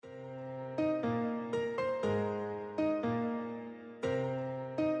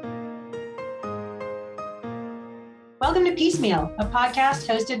Welcome to Piecemeal, a podcast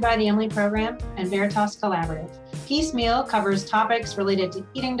hosted by the Emily Program and Veritas Collaborative. Piecemeal covers topics related to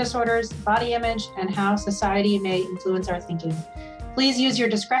eating disorders, body image, and how society may influence our thinking. Please use your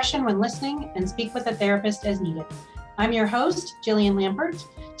discretion when listening and speak with a therapist as needed. I'm your host, Jillian Lampert.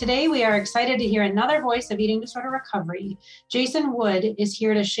 Today, we are excited to hear another voice of eating disorder recovery. Jason Wood is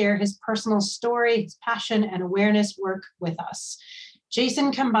here to share his personal story, his passion, and awareness work with us.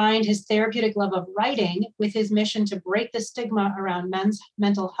 Jason combined his therapeutic love of writing with his mission to break the stigma around men's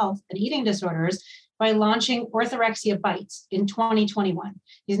mental health and eating disorders by launching Orthorexia Bites in 2021.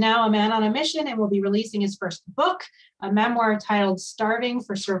 He's now a man on a mission and will be releasing his first book, a memoir titled Starving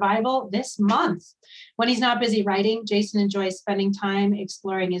for Survival, this month. When he's not busy writing, Jason enjoys spending time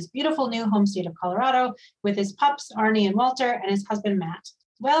exploring his beautiful new home state of Colorado with his pups, Arnie and Walter, and his husband, Matt.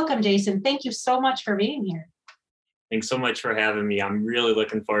 Welcome, Jason. Thank you so much for being here. Thanks so much for having me. I'm really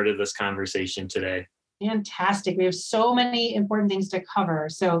looking forward to this conversation today. Fantastic. We have so many important things to cover.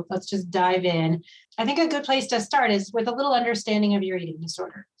 So let's just dive in. I think a good place to start is with a little understanding of your eating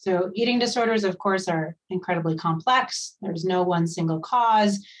disorder. So eating disorders, of course, are incredibly complex. There's no one single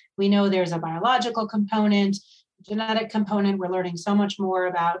cause. We know there's a biological component, genetic component. We're learning so much more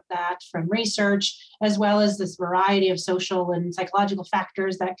about that from research, as well as this variety of social and psychological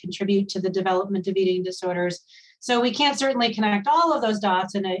factors that contribute to the development of eating disorders. So we can't certainly connect all of those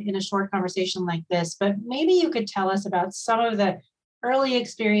dots in a short conversation like this, but maybe you could tell us about some of the early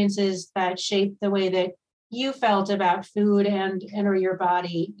experiences that shaped the way that you felt about food and or your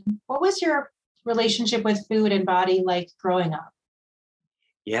body. What was your relationship with food and body like growing up?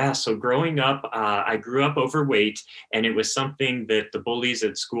 Yeah, so growing up, I grew up overweight, and it was something that the bullies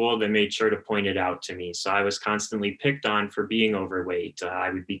at school, they made sure to point it out to me. So I was constantly picked on for being overweight.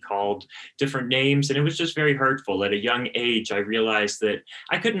 I would be called different names, and it was just very hurtful. At a young age, I realized that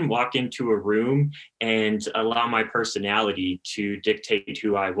I couldn't walk into a room and allow my personality to dictate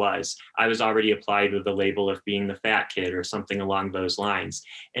who I was. I was already applied with the label of being the fat kid or something along those lines.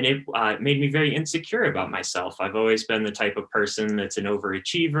 And it made me very insecure about myself. I've always been the type of person that's an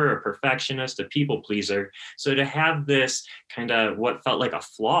overachiever, a perfectionist, a people pleaser. So to have this kind of what felt like a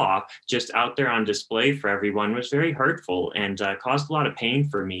flaw just out there on display for everyone was very hurtful and caused a lot of pain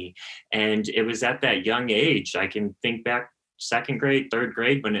for me. And it was at that young age, I can think back second grade, third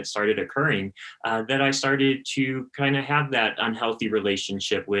grade, when it started occurring, that I started to kind of have that unhealthy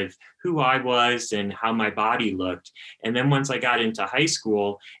relationship with who I was and how my body looked. And then once I got into high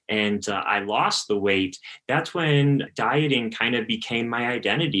school and I lost the weight, that's when dieting kind of became my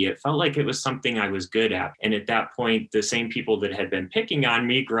identity. It felt like it was something I was good at. And at that point, the same people that had been picking on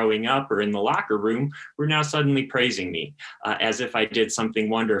me growing up or in the locker room were now suddenly praising me as if I did something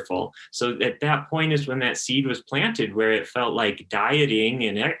wonderful. So at that point is when that seed was planted, where it felt like dieting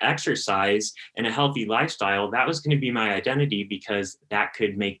and exercise and a healthy lifestyle, that was going to be my identity, because that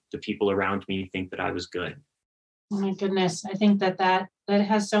could make the people around me think that I was good. Oh my goodness. I think that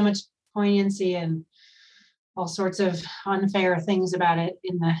has so much poignancy and all sorts of unfair things about it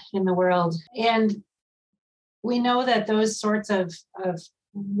in the world. And we know that those sorts of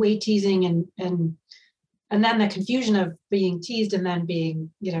weight teasing and then the confusion of being teased and then being,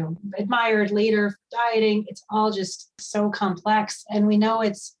 admired later, dieting, it's all just so complex. And we know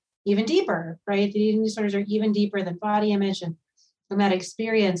it's even deeper, right? The eating disorders are even deeper than body image and that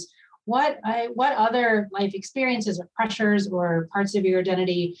experience. What other life experiences or pressures or parts of your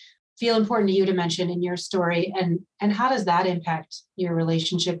identity feel important to you to mention in your story? And how does that impact your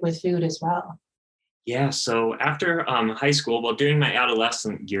relationship with food as well? Yeah, so after high school, during my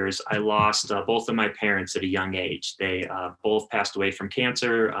adolescent years, I lost both of my parents at a young age. They both passed away from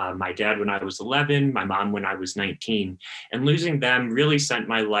cancer. My dad when I was 11, my mom when I was 19. And losing them really sent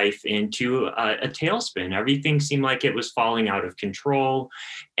my life into a tailspin. Everything seemed like it was falling out of control.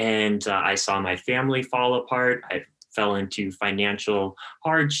 And I saw my family fall apart. I fell into financial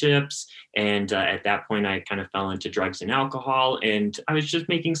hardships. And at that point, I kind of fell into drugs and alcohol. And I was just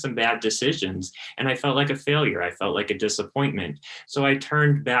making some bad decisions. And I felt like a failure. I felt like a disappointment. So I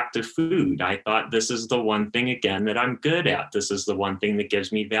turned back to food. I thought, this is the one thing, again, that I'm good at. This is the one thing that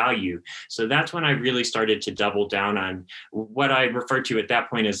gives me value. So that's when I really started to double down on what I referred to at that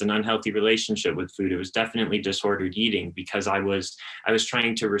point as an unhealthy relationship with food. It was definitely disordered eating, because I was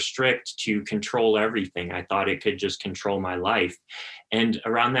trying to restrict, to control everything. I thought it could just control my life. And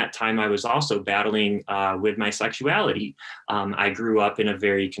around that time, I was also battling with my sexuality. I grew up in a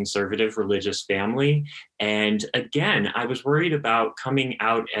very conservative religious family. And again, I was worried about coming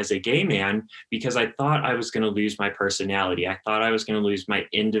out as a gay man because I thought I was going to lose my personality. I thought I was going to lose my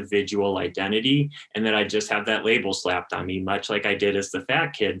individual identity and that I'd just have that label slapped on me, much like I did as the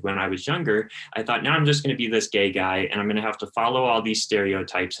fat kid when I was younger. I thought, now I'm just going to be this gay guy and I'm going to have to follow all these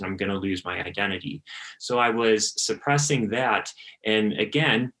stereotypes and I'm going to lose my identity. So I was suppressing that. And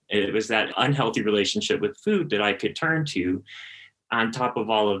again, it was that unhealthy relationship with food that I could turn to. On top of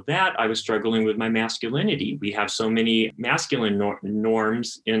all of that, I was struggling with my masculinity. We have so many masculine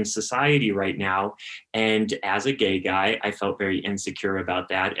norms in society right now. And as a gay guy, I felt very insecure about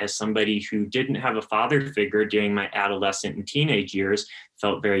that. As somebody who didn't have a father figure during my adolescent and teenage years,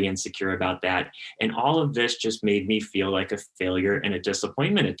 felt very insecure about that. And all of this just made me feel like a failure and a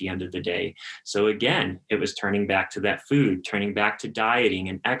disappointment at the end of the day. So again, it was turning back to that food, turning back to dieting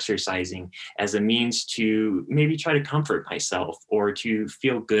and exercising as a means to maybe try to comfort myself or to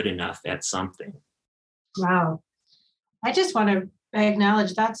feel good enough at something. Wow. I just want to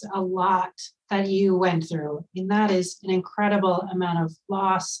acknowledge that's a lot that you went through. I mean, that is an incredible amount of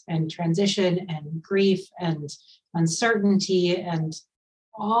loss and transition and grief and uncertainty and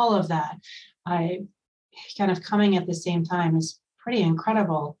all of that. I kind of coming at the same time is pretty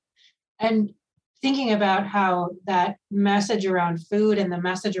incredible. And thinking about how that message around food and the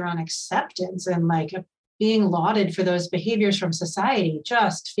message around acceptance and like being lauded for those behaviors from society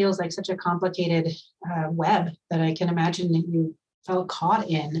just feels like such a complicated web that I can imagine that you felt caught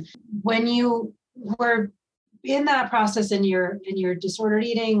in. When you were in that process and your disordered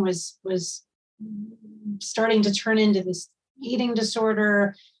eating was starting to turn into this eating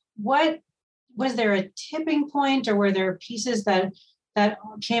disorder, what was there a tipping point, or were there pieces that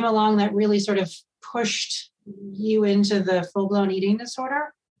came along that really sort of pushed you into the full-blown eating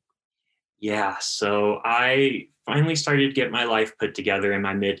disorder? Yeah, so I finally started to get my life put together in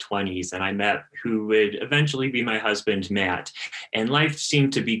my mid-20s, and I met who would eventually be my husband, Matt, and life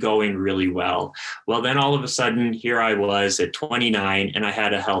seemed to be going really well. Well, then all of a sudden, here I was at 29, and I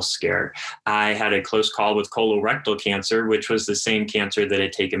had a health scare. I had a close call with colorectal cancer, which was the same cancer that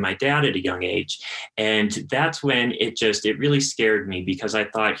had taken my dad at a young age. And that's when it really scared me, because I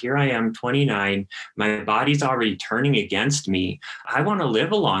thought, here I am, 29, my body's already turning against me. I want to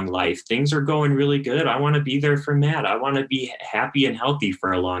live a long life. Things are going really good. I want to be there for Matt. I want to be happy and healthy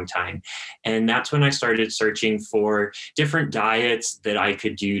for a long time. And that's when I started searching for different diets that I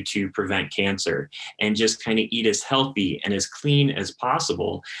could do to prevent cancer and just kind of eat as healthy and as clean as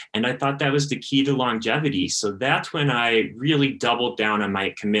possible. And I thought that was the key to longevity. So that's when I really doubled down on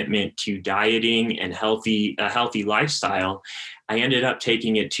my commitment to dieting and a healthy lifestyle. I ended up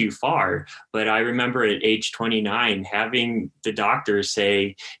taking it too far, but I remember at age 29 having the doctor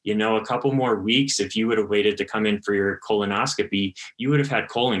say, a couple more weeks, if you would have waited to come in for your colonoscopy, you would have had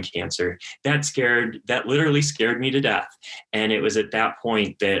colon cancer. That literally scared me to death. And it was at that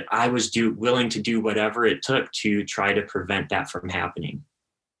point that I was willing to do whatever it took to try to prevent that from happening.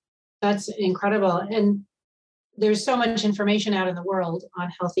 That's incredible. And there's so much information out in the world on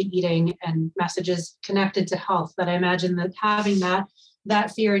healthy eating and messages connected to health that I imagine that having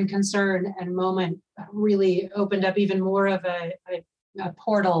that fear and concern and moment really opened up even more of a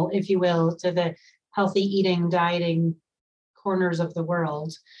portal, if you will, to the healthy eating, dieting corners of the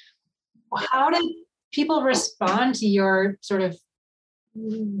world. How did people respond to your sort of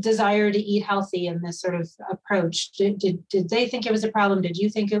desire to eat healthy and this sort of approach? Did they think it was a problem? Did you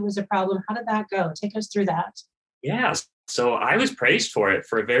think it was a problem? How did that go? Take us through that. Yeah. So I was praised for it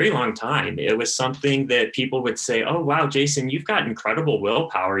for a very long time. It was something that people would say, oh, wow, Jason, you've got incredible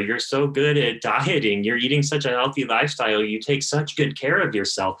willpower. You're so good at dieting. You're eating such a healthy lifestyle. You take such good care of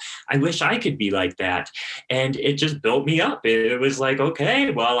yourself. I wish I could be like that. And it just built me up. It was like,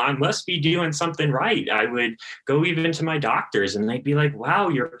 okay, well, I must be doing something right. I would go even to my doctors and they'd be like, wow,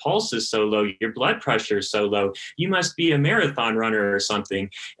 your pulse is so low. Your blood pressure is so low. You must be a marathon runner or something.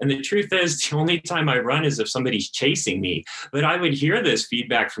 And the truth is, the only time I run is if somebody's chasing me. But I would hear this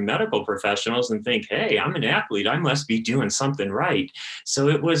feedback from medical professionals and think, hey, I'm an athlete. I must be doing something right. So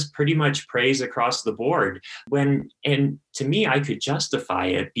it was pretty much praise across the board. And to me, I could justify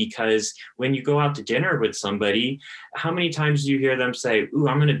it because when you go out to dinner with somebody, how many times do you hear them say, ooh,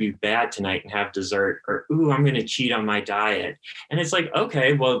 I'm going to be bad tonight and have dessert, or ooh, I'm going to cheat on my diet. And it's like,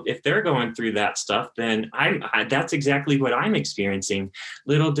 okay, well, if they're going through that stuff, then that's exactly what I'm experiencing.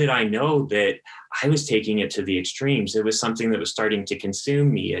 Little did I know that I was taking it to the extremes. It was something that was starting to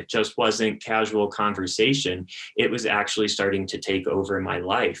consume me. It just wasn't casual conversation. It was actually starting to take over my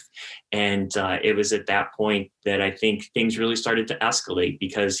life. And it was at that point that I think things really started to escalate,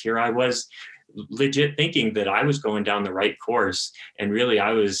 because here I was legit thinking that I was going down the right course. And really,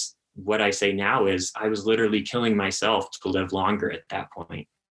 what I say now is I was literally killing myself to live longer at that point.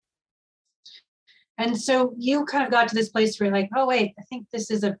 And so you kind of got to this place where you're like, oh, wait, I think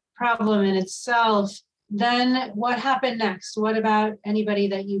this is a problem in itself. Then what happened next? What about anybody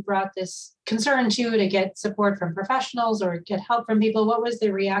that you brought this concern to get support from professionals or get help from people? What was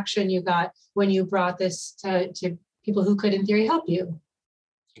the reaction you got when you brought this to people who could, in theory, help you?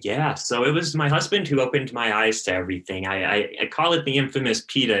 Yeah, so it was my husband who opened my eyes to everything. I call it the infamous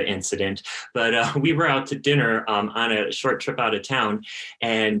pita incident, but we were out to dinner on a short trip out of town,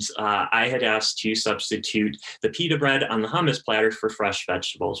 and I had asked to substitute the pita bread on the hummus platter for fresh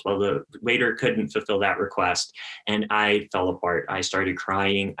vegetables. Well, the waiter couldn't fulfill that request, and I fell apart. I started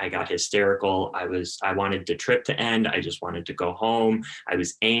crying. I got hysterical. I wanted the trip to end. I just wanted to go home. I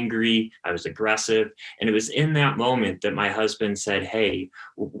was angry. I was aggressive. And it was in that moment that my husband said, "Hey,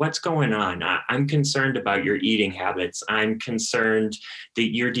 what's going on? I'm concerned about your eating habits. I'm concerned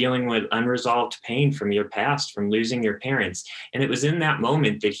that you're dealing with unresolved pain from your past, from losing your parents." And it was in that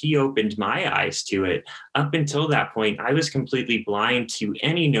moment that he opened my eyes to it. Up until that point, I was completely blind to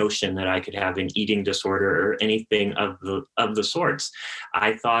any notion that I could have an eating disorder or anything of the sorts.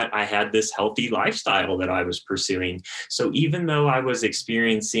 I thought I had this healthy lifestyle that I was pursuing. So even though I was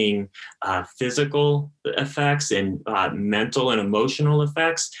experiencing physical effects and mental and emotional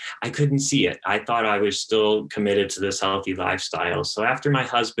effects, I couldn't see it. I thought I was still committed to this healthy lifestyle. So after my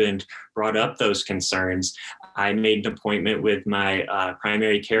husband brought up those concerns, I made an appointment with my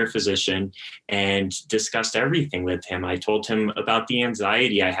primary care physician and discussed everything with him. I told him about the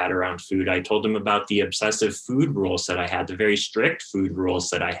anxiety I had around food. I told him about the obsessive food rules that I had, the very strict food rules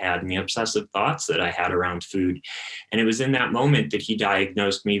that I had, and the obsessive thoughts that I had around food. And it was in that moment that he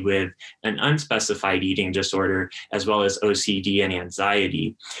diagnosed me with an unspecified eating disorder, as well as OCD and anxiety.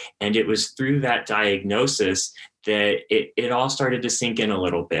 And it was through that diagnosis that it all started to sink in a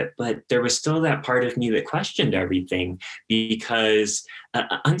little bit. But there was still that part of me that questioned everything, because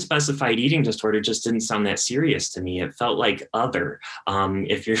unspecified eating disorder just didn't sound that serious to me. It felt like other.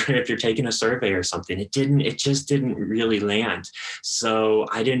 If you're taking a survey or something, it just didn't really land. So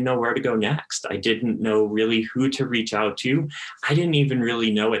I didn't know where to go next. I didn't know really who to reach out to. I didn't even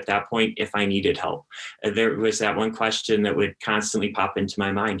really know at that point if I needed help. There was that one question that would constantly pop into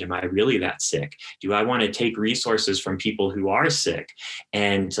my mind: am I really that sick? Do I want to take resources from people who are sick?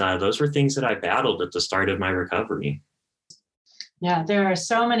 And those were things that I battled at the start of my recovery. Yeah, there are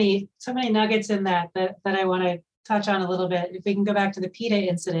so many nuggets in that I want to touch on a little bit. If we can go back to the pita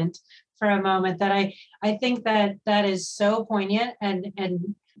incident for a moment, that I think that is so poignant,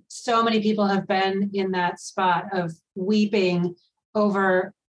 and so many people have been in that spot of weeping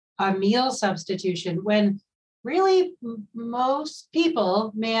over a meal substitution, when really most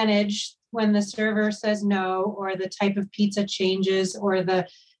people manage, when the server says no, or the type of pizza changes, or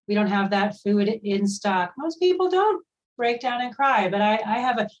we don't have that food in stock. Most people don't break down and cry. But I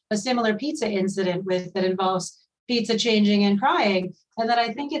have a similar pizza incident that involves pizza changing and crying. And that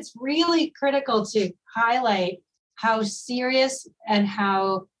I think it's really critical to highlight how serious and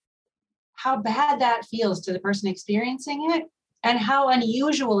how bad that feels to the person experiencing it, and how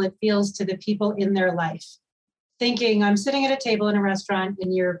unusual it feels to the people in their life. Thinking, I'm sitting at a table in a restaurant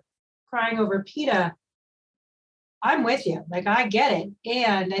and you're crying over pita. I'm with you. Like, I get it.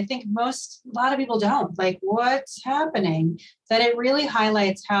 And I think a lot of people don't. Like, what's happening? That it really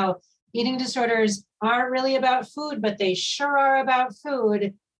highlights how eating disorders aren't really about food, but they sure are about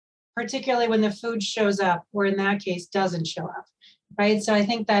food, particularly when the food shows up, or in that case, doesn't show up. Right. So I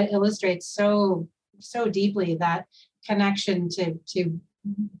think that illustrates so deeply that connection to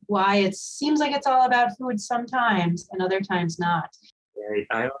why it seems like it's all about food sometimes and other times not. Right.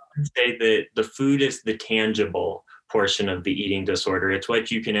 I often say that the food is the tangible portion of the eating disorder. It's what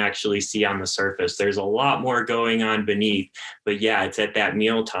you can actually see on the surface. There's a lot more going on beneath, but yeah, it's at that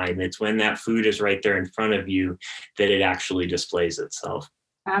mealtime. It's when that food is right there in front of you that it actually displays itself.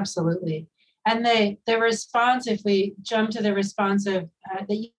 Absolutely. And the response, if we jump to the response of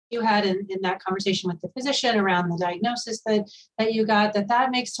that you had in that conversation with the physician around the diagnosis that you got,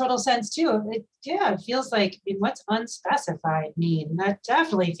 that makes total sense too. It feels like, what's unspecified mean? That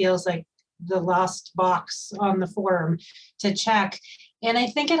definitely feels like the lost box on the form to check. And I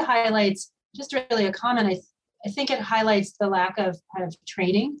think it highlights, just really a comment, I think it highlights the lack of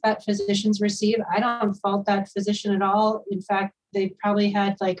training that physicians receive. I don't fault that physician at all. In fact, they probably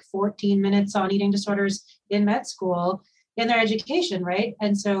had like 14 minutes on eating disorders in med school in their education, right?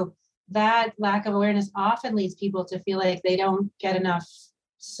 And so that lack of awareness often leads people to feel like they don't get enough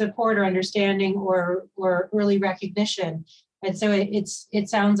support or understanding or early recognition. And so it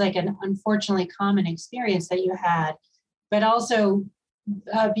sounds like an unfortunately common experience that you had, but also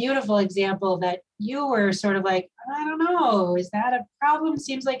a beautiful example that you were sort of like, I don't know, is that a problem?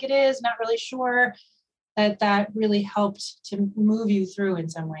 Seems like it is, not really sure. That really helped to move you through in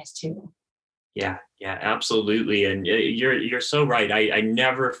some ways too. Yeah, yeah, absolutely. And you're so right. I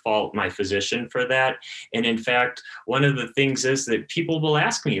never fault my physician for that. And in fact, one of the things is that people will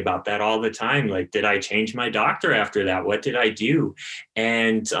ask me about that all the time. Like, did I change my doctor after that? What did I do?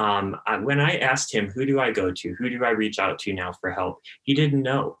 And when I asked him, who do I go to? Who do I reach out to now for help? He didn't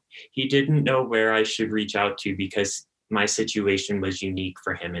know. He didn't know where I should reach out to because my situation was unique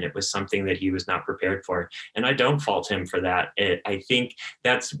for him and it was something that he was not prepared for. And I don't fault him for that. I think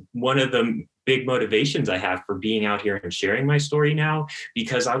that's one of the big motivations I have for being out here and sharing my story now,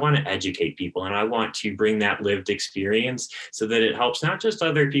 because I want to educate people and I want to bring that lived experience so that it helps not just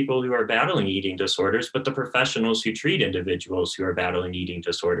other people who are battling eating disorders, but the professionals who treat individuals who are battling eating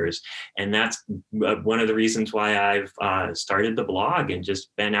disorders. And that's one of the reasons why I've started the blog and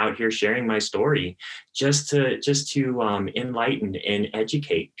just been out here sharing my story, just to enlighten and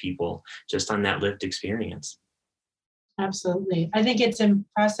educate people just on that lived experience. Absolutely. I think it's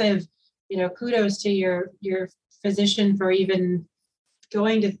impressive. Kudos to your physician for even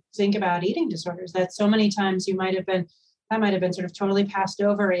going to think about eating disorders. That so many times that might have been sort of totally passed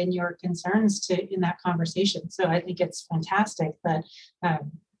over in your concerns in that conversation. So I think it's fantastic that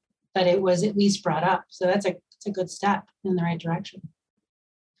it was at least brought up. So it's a good step in the right direction.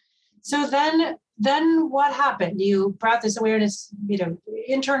 So then what happened? You brought this awareness,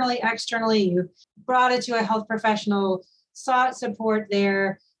 internally, externally. You brought it to a health professional, sought support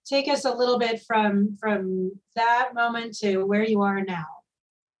there. Take us a little bit from that moment to where you are now.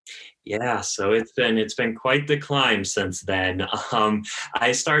 Yeah, so it's been quite the climb since then.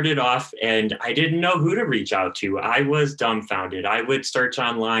 I started off and I didn't know who to reach out to. I was dumbfounded. I would search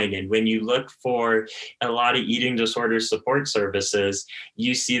online, and when you look for a lot of eating disorder support services,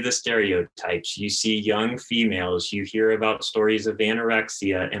 you see the stereotypes. You see young females. You hear about stories of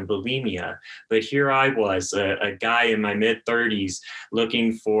anorexia and bulimia. But here I was, a guy in my mid-30s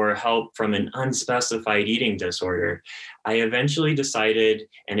looking for help from an unspecified eating disorder. I eventually decided,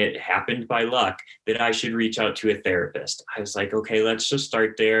 and it happened by luck, that I should reach out to a therapist. I was like, okay, let's just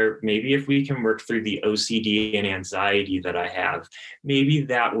start there. Maybe if we can work through the OCD and anxiety that I have, maybe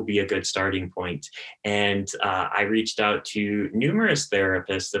that will be a good starting point. And I reached out to numerous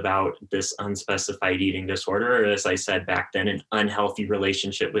therapists about this unspecified eating disorder, or as I said back then, an unhealthy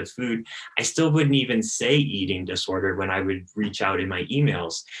relationship with food. I still wouldn't even say eating disorder when I would reach out in my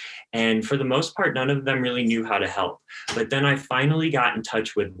emails. And for the most part, none of them really knew how to help. But then I finally got in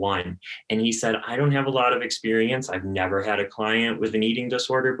touch with one, and he said, I don't have a lot of experience. I've never had a client with an eating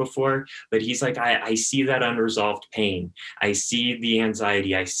disorder before, but he's like, I see that unresolved pain. I see the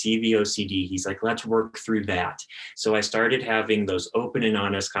anxiety. I see the OCD. He's like, let's work through that. So I started having those open and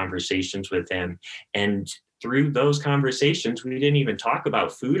honest conversations with him. And through those conversations, we didn't even talk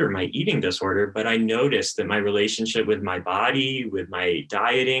about food or my eating disorder, but I noticed that my relationship with my body, with my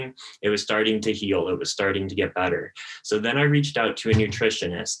dieting, it was starting to heal. It was starting to get better. So then I reached out to a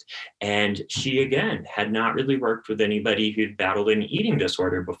nutritionist, and she, again, had not really worked with anybody who'd battled an eating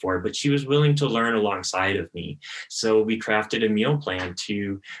disorder before, but she was willing to learn alongside of me. So we crafted a meal plan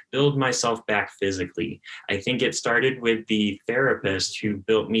to build myself back physically. I think it started with the therapist who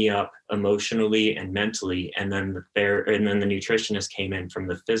built me up emotionally and mentally, and then the nutritionist came in from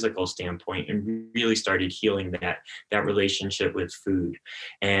the physical standpoint and really started healing that relationship with food.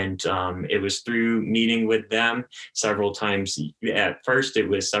 And it was through meeting with them several times. At first, it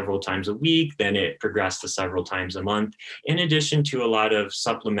was several times a week. Then it progressed to several times a month, in addition to a lot of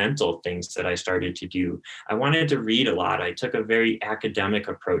supplemental things that I started to do. I wanted to read a lot. I took a very academic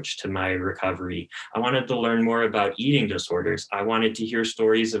approach to my recovery. I wanted to learn more about eating disorders. I wanted to hear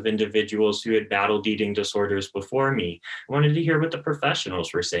stories of individuals who had battled eating disorders before me. I wanted to hear what the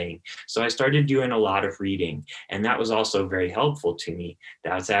professionals were saying. So I started doing a lot of reading, and that was also very helpful to me.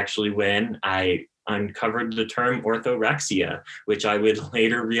 That's actually when I uncovered the term orthorexia, which I would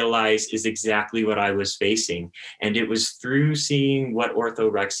later realize is exactly what I was facing. And it was through seeing what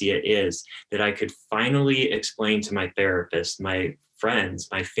orthorexia is that I could finally explain to my therapist, my friends,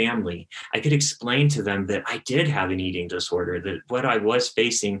 my family, I could explain to them that I did have an eating disorder, that what I was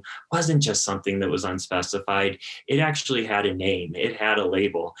facing wasn't just something that was unspecified. It actually had a name, it had a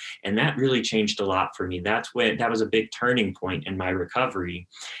label. And that really changed a lot for me. That was a big turning point in my recovery.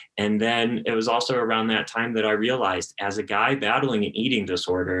 And then it was also around that time that I realized, as a guy battling an eating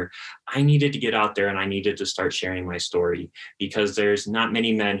disorder, I needed to get out there and I needed to start sharing my story, because there's not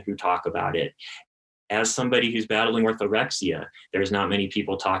many men who talk about it. As somebody who's battling orthorexia, there's not many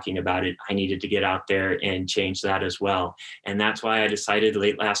people talking about it. I needed to get out there and change that as well. And that's why I decided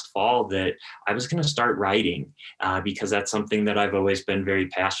late last fall that I was going to start writing, because that's something that I've always been very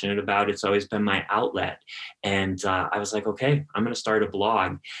passionate about. It's always been my outlet. And I was like, okay, I'm going to start a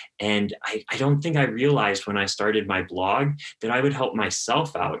blog. And I don't think I realized when I started my blog that I would help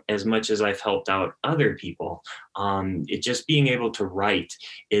myself out as much as I've helped out other people. It just being able to write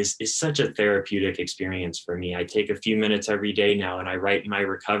is such a therapeutic experience for me. I take a few minutes every day now and I write my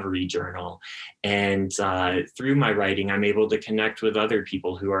recovery journal. And through my writing, I'm able to connect with other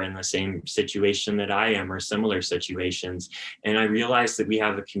people who are in the same situation that I am, or similar situations. And I realize that we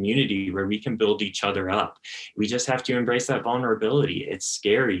have a community where we can build each other up. We just have to embrace that vulnerability. It's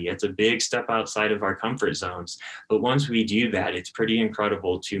scary. It's a big step outside of our comfort zones. But once we do that, it's pretty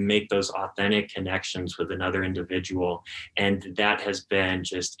incredible to make those authentic connections with another individual. And that has been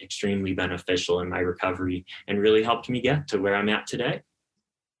just extremely beneficial in my recovery and really helped me get to where I'm at today.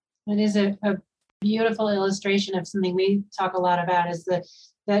 It is a beautiful illustration of something we talk a lot about, is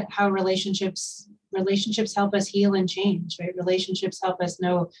that how relationships help us heal and change, right? Relationships help us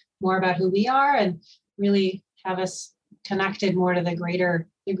know more about who we are and really have us connected more to the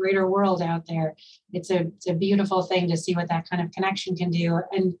greater world out there. It's a beautiful thing to see what that kind of connection can do,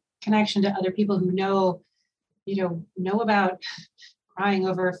 and connection to other people who know about crying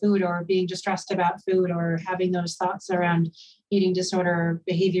over food, or being distressed about food, or having those thoughts around eating disorder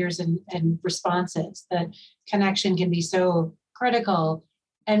behaviors and responses. That connection can be so critical.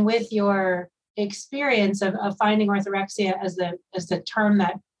 And with your experience of finding orthorexia as the term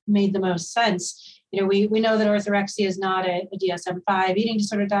that made the most sense, we know that orthorexia is not a DSM-5 eating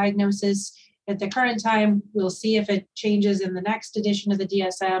disorder diagnosis at the current time. We'll see if it changes in the next edition of the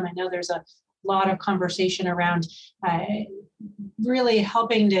DSM. I know there's a lot of conversation around really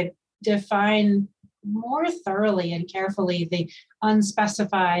helping to define more thoroughly and carefully the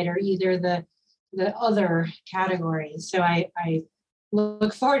unspecified, or either the other categories. So I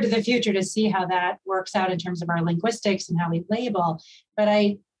look forward to the future to see how that works out in terms of our linguistics and how we label. But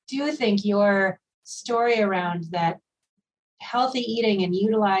I do think your story around that healthy eating and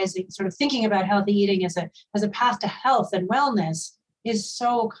utilizing, sort of thinking about healthy eating as a path to health and wellness, is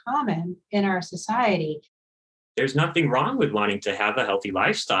so common in our society. There's nothing wrong with wanting to have a healthy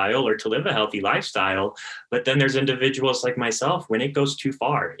lifestyle or to live a healthy lifestyle. But then there's individuals like myself, when it goes too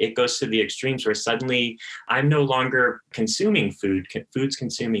far, it goes to the extremes where suddenly I'm no longer consuming food, food's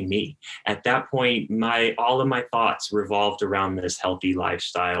consuming me. At that point, all of my thoughts revolved around this healthy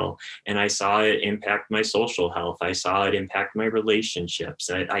lifestyle. And I saw it impact my social health. I saw it impact my relationships.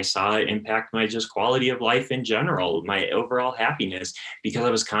 I saw it impact my just quality of life in general, my overall happiness, because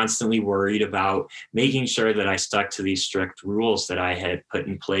I was constantly worried about making sure that I stuck to these strict rules that I had put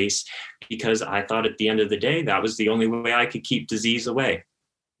in place, because I thought at the end of the day, that was the only way I could keep disease away.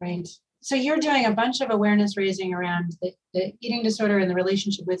 Right. So you're doing a bunch of awareness raising around the eating disorder and the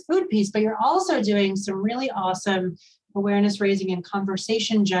relationship with food piece, but you're also doing some really awesome awareness raising and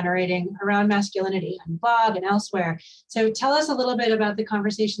conversation generating around masculinity on blog and elsewhere. So tell us a little bit about the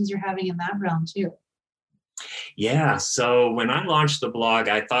conversations you're having in that realm too. Yeah. So when I launched the blog,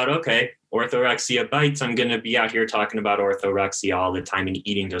 I thought, okay, Orthorexia Bites, I'm going to be out here talking about orthorexia all the time and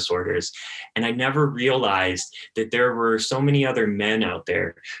eating disorders. And I never realized that there were so many other men out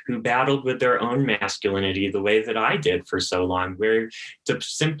there who battled with their own masculinity the way that I did for so long, where, to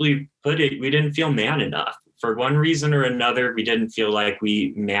simply put it, we didn't feel man enough. For one reason or another, we didn't feel like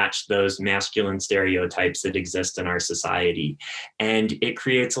we matched those masculine stereotypes that exist in our society. And it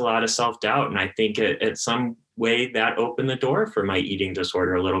creates a lot of self-doubt. And I think at some way that opened the door for my eating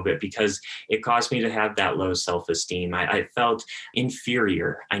disorder a little bit, because it caused me to have that low self-esteem. I felt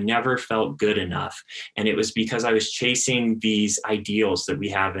inferior. I never felt good enough. And it was because I was chasing these ideals that we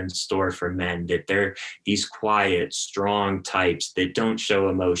have in store for men, that they're these quiet, strong types that don't show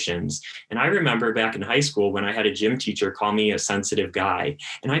emotions. And I remember back in high school when I had a gym teacher call me a sensitive guy.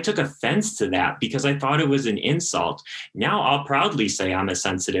 And I took offense to that because I thought it was an insult. Now I'll proudly say I'm a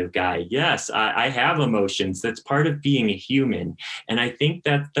sensitive guy. Yes, I have emotions. It's part of being a human. And I think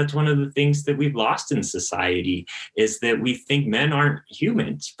that that's one of the things that we've lost in society, is that we think men aren't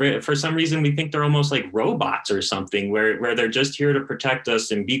humans. For some reason, we think they're almost like robots or something, where they're just here to protect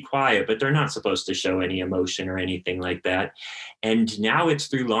us and be quiet, but they're not supposed to show any emotion or anything like that. And now it's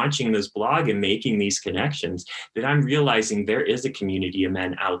through launching this blog and making these connections that I'm realizing there is a community of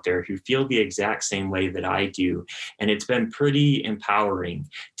men out there who feel the exact same way that I do. And it's been pretty empowering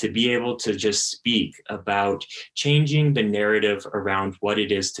to be able to just speak about changing the narrative around what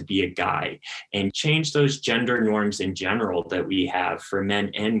it is to be a guy and change those gender norms in general that we have for men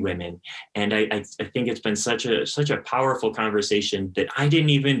and women. And I think it's been such a powerful conversation that I didn't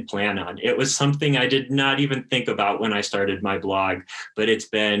even plan on. It was something I did not even think about when I started my blog, but it's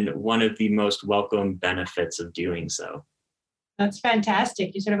been one of the most welcome benefits of doing so. That's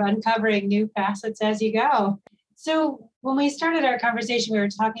fantastic. You're sort of uncovering new facets as you go. So when we started our conversation, we were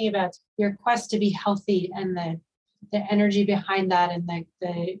talking about your quest to be healthy and the energy behind that and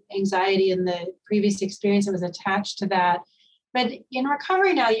the anxiety and the previous experience that was attached to that. But in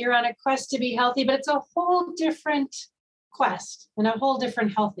recovery now, you're on a quest to be healthy, but it's a whole different quest and a whole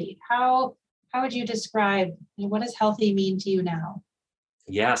different healthy. How would you describe, what does healthy mean to you now?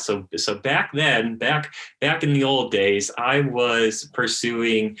 Yeah, so back then, back in the old days, I was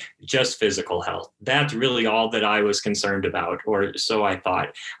pursuing just physical health. That's really all that I was concerned about, or so I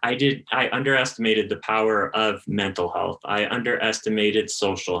thought. I underestimated the power of mental health. I underestimated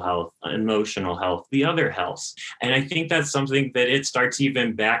social health, emotional health, the other healths. And I think that's something that it starts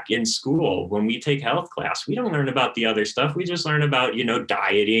even back in school. When we take health class, we don't learn about the other stuff. We just learn about,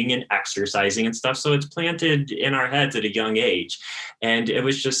 dieting and exercising and stuff. So it's planted in our heads at a young age. And it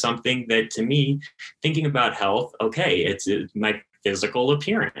was just something that, to me, thinking about health, okay, it's my physical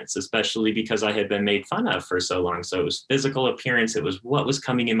appearance, especially because I had been made fun of for so long. So it was physical appearance. It was what was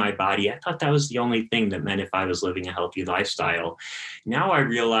coming in my body. I thought that was the only thing that meant if I was living a healthy lifestyle. Now I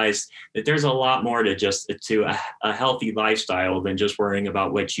realize that there's a lot more to a healthy lifestyle than just worrying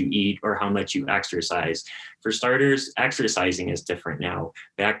about what you eat or how much you exercise. For starters, exercising is different now.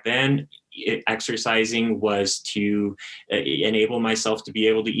 Back then, exercising was to enable myself to be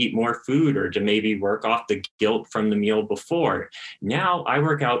able to eat more food or to maybe work off the guilt from the meal before. Now I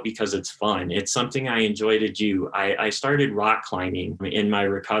work out because it's fun. It's something I enjoy to do. I started rock climbing in my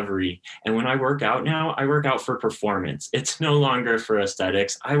recovery. And when I work out now, I work out for performance. It's no longer for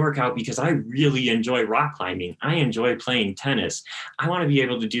aesthetics. I work out because I really enjoy rock climbing. I enjoy playing tennis. I want to be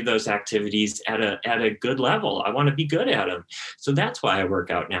able to do those activities at a good level. I want to be good at them. So that's why I work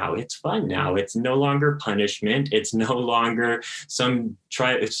out now. It's fun now. It's no longer punishment. It's no longer some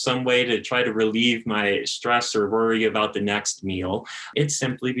way to try to relieve my stress or worry about the next meal. It's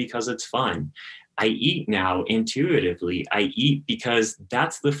simply because it's fun. I eat now intuitively. I eat because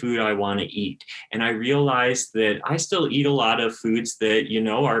that's the food I want to eat. And I realize that I still eat a lot of foods that,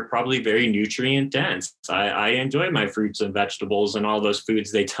 are probably very nutrient dense. I enjoy my fruits and vegetables and all those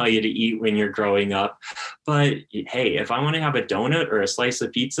foods they tell you to eat when you're growing up. But hey, if I want to have a donut or a slice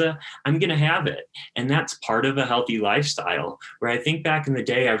of pizza, I'm going to have it. And that's part of a healthy lifestyle, where I think back in the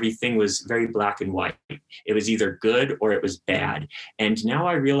day, everything was very black and white. It was either good or it was bad. And now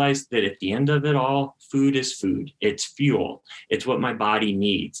I realize that at the end of it all, food is food. It's fuel. It's what my body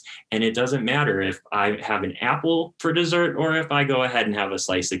needs. And it doesn't matter if I have an apple for dessert or if I go ahead and have a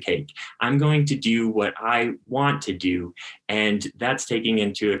slice of cake. I'm going to do what I want to do. And that's taking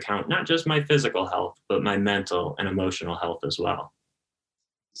into account not just my physical health, but my mental and emotional health as well.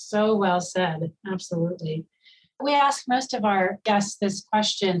 So well said. Absolutely. We ask most of our guests this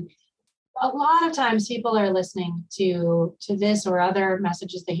question. A lot of times people are listening to this or other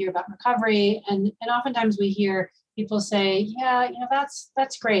messages they hear about recovery. And oftentimes we hear people say, yeah,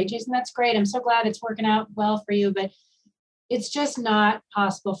 that's great. Jason, that's great. I'm so glad it's working out well for you, but it's just not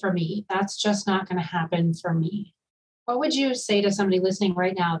possible for me. That's just not going to happen for me. What would you say to somebody listening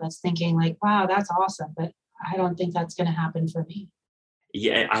right now that's thinking like, wow, that's awesome, but I don't think that's going to happen for me?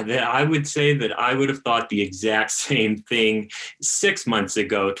 Yeah, I would say that I would have thought the exact same thing 6 months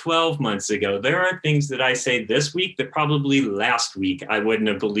ago, 12 months ago. There are things that I say this week that probably last week I wouldn't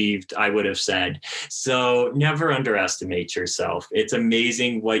have believed I would have said. So never underestimate yourself. It's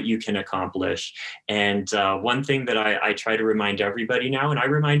amazing what you can accomplish. And one thing that I try to remind everybody now, and I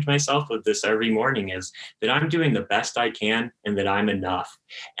remind myself of this every morning, is that I'm doing the best I can and that I'm enough.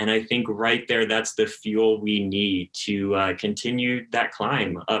 And I think right there, that's the fuel we need to continue that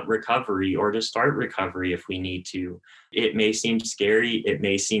climb up recovery, or to start recovery if we need to. It may seem scary, it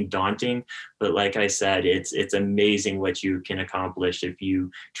may seem daunting, but like I said, it's amazing what you can accomplish if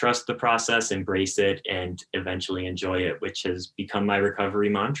you trust the process, embrace it, and eventually enjoy it, which has become my recovery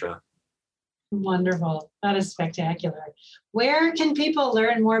mantra. Wonderful. That is spectacular. Where can people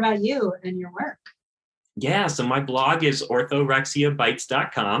learn more about you and your work? Yeah, so my blog is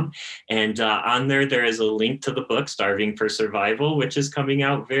orthorexiabites.com. And on there is a link to the book, Starving for Survival, which is coming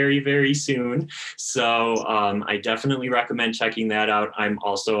out very, very soon. So I definitely recommend checking that out. I'm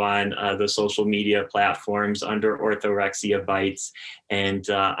also on the social media platforms under Orthorexia Bites, and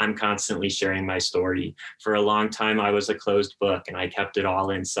I'm constantly sharing my story. For a long time, I was a closed book and I kept it all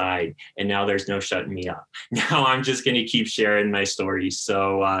inside. And now there's no shutting me up. Now I'm just going to keep sharing my story.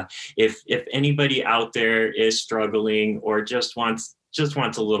 So if anybody out there is struggling or just wants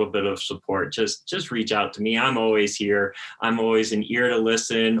a little bit of support, just reach out to me. I'm always here. I'm always an ear to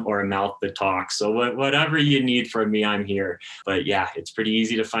listen or a mouth to talk. So whatever you need from me, I'm here. But yeah, it's pretty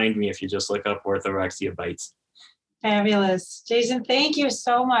easy to find me if you just look up Orthorexia Bites. Fabulous. Jason, thank you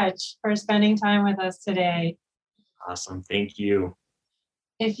so much for spending time with us today. Awesome. Thank you.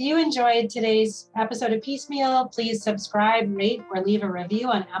 If you enjoyed today's episode of Piecemeal, please subscribe, rate, or leave a review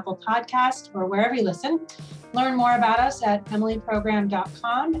on Apple Podcast or wherever you listen. Learn more about us at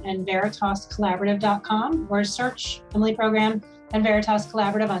emilyprogram.com and veritascollaborative.com, or search Emily Program and Veritas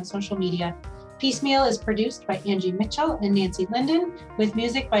Collaborative on social media. Piecemeal is produced by Angie Mitchell and Nancy Linden, with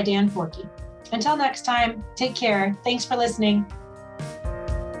music by Dan Forkey. Until next time, take care. Thanks for listening.